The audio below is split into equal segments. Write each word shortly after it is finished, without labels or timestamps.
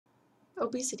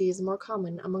Obesity is more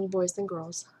common among boys than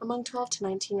girls. Among 12 to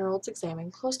 19-year-olds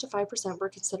examined, close to 5% were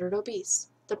considered obese.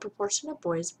 The proportion of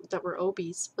boys that were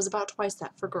obese was about twice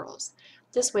that for girls.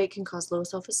 This weight can cause low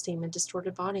self-esteem and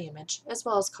distorted body image, as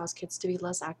well as cause kids to be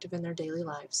less active in their daily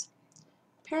lives.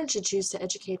 Parents should choose to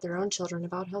educate their own children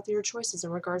about healthier choices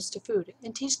in regards to food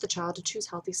and teach the child to choose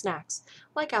healthy snacks,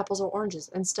 like apples or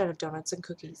oranges, instead of donuts and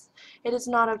cookies. It is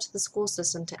not up to the school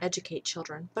system to educate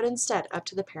children, but instead up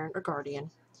to the parent or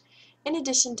guardian. In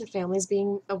addition to families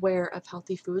being aware of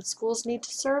healthy foods, schools need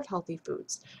to serve healthy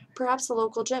foods. Perhaps the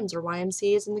local gyms or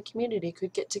YMCAs in the community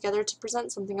could get together to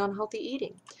present something on healthy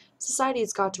eating. Society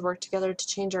has got to work together to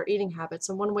change our eating habits,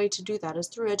 and one way to do that is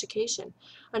through education.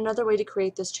 Another way to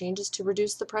create this change is to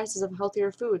reduce the prices of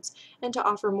healthier foods and to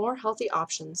offer more healthy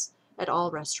options at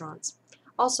all restaurants.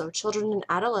 Also, children and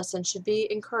adolescents should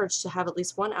be encouraged to have at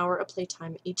least 1 hour of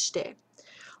playtime each day.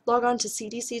 Log on to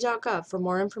cdc.gov for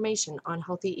more information on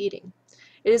healthy eating.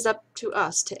 It is up to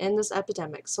us to end this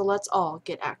epidemic, so let's all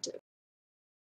get active.